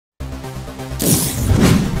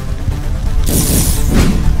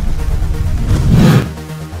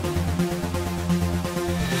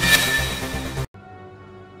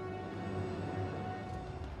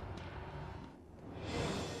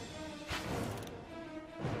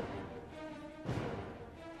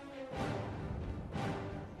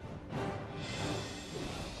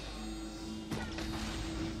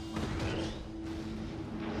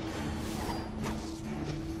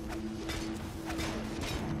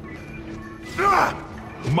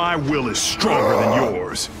My will is stronger than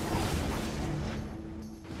yours.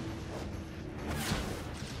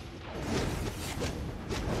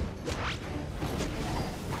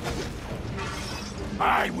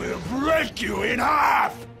 I will break you in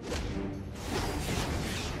half!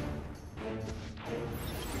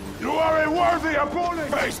 You are a worthy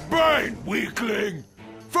opponent! Face Bane, weakling!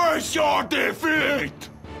 Face your defeat!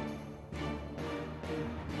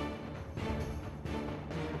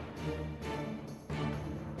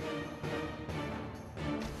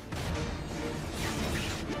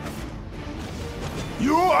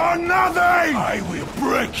 You are nothing! I will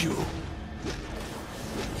break you!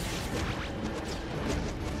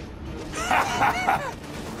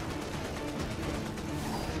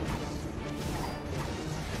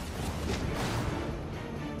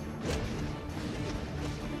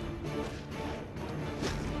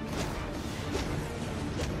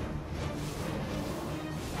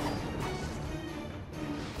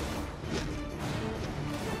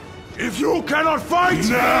 If you cannot fight,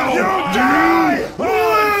 now you die!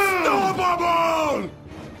 Unstoppable!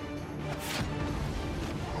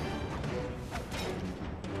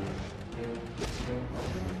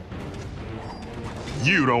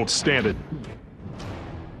 You don't stand it.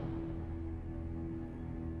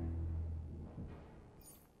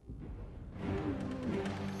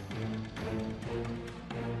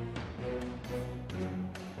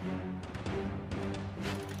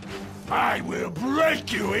 I will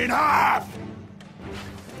break you in half!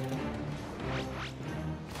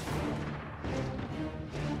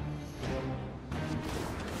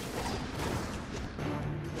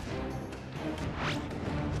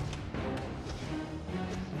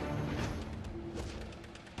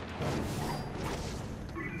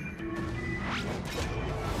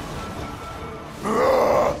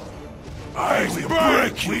 I will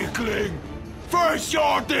break you, weakling! Face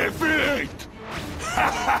your defeat!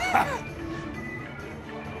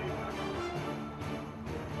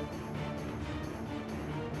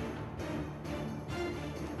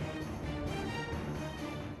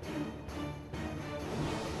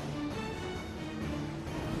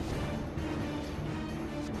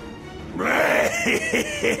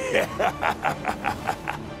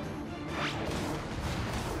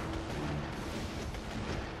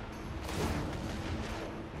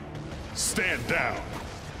 Stand down.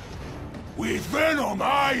 With Venom,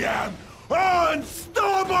 I am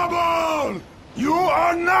unstoppable! You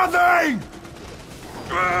are nothing!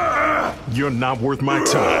 You're not worth my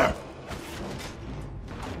time.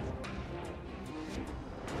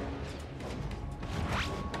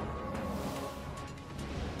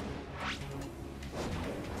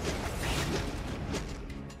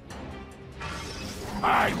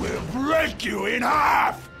 I will break you in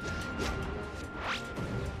half!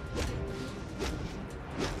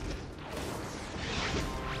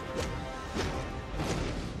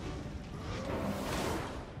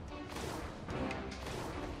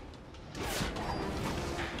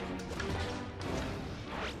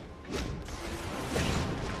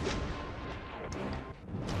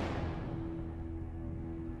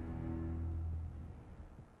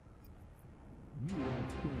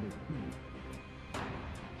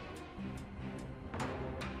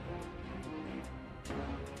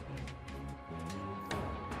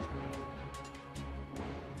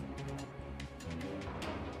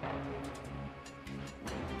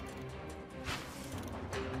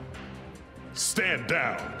 Stand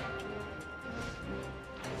down.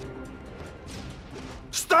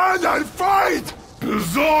 Stand and fight!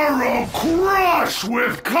 Bizarro crush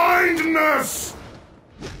with kindness!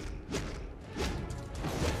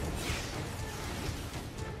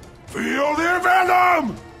 Feel the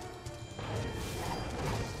venom!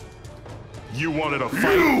 You wanted a fight.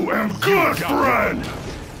 You am good, got friend!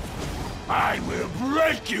 I will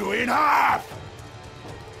break you in half!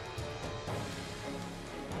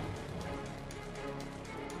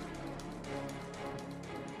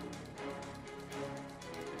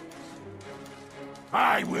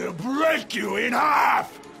 I will break you in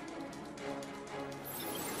half!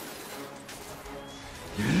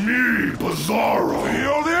 Me, Bizarro!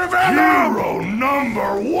 Feel the venom! Hero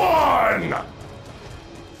number one!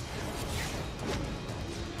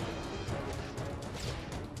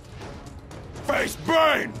 Face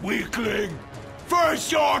Bane, weakling! Face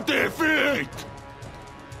your defeat!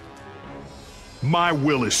 My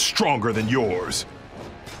will is stronger than yours.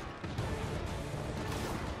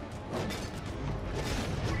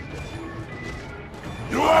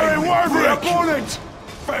 You are a worthy opponent!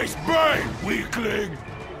 Face Bane, weakling!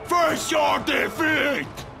 Face your defeat!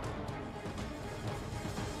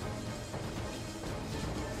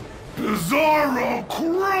 Bizarro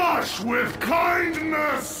crush with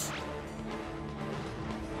kindness!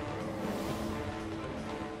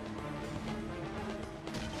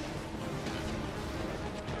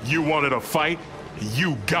 You wanted a fight?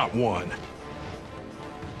 You got one.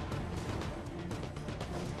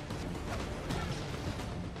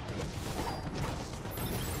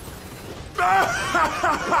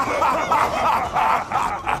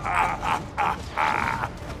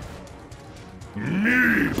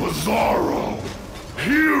 Me, Bizarro!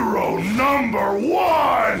 Hero number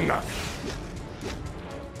one!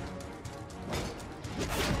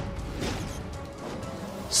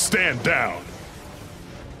 Stand down.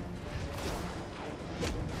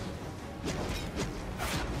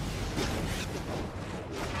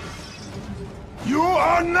 You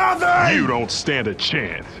are nothing! You don't stand a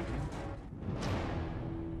chance.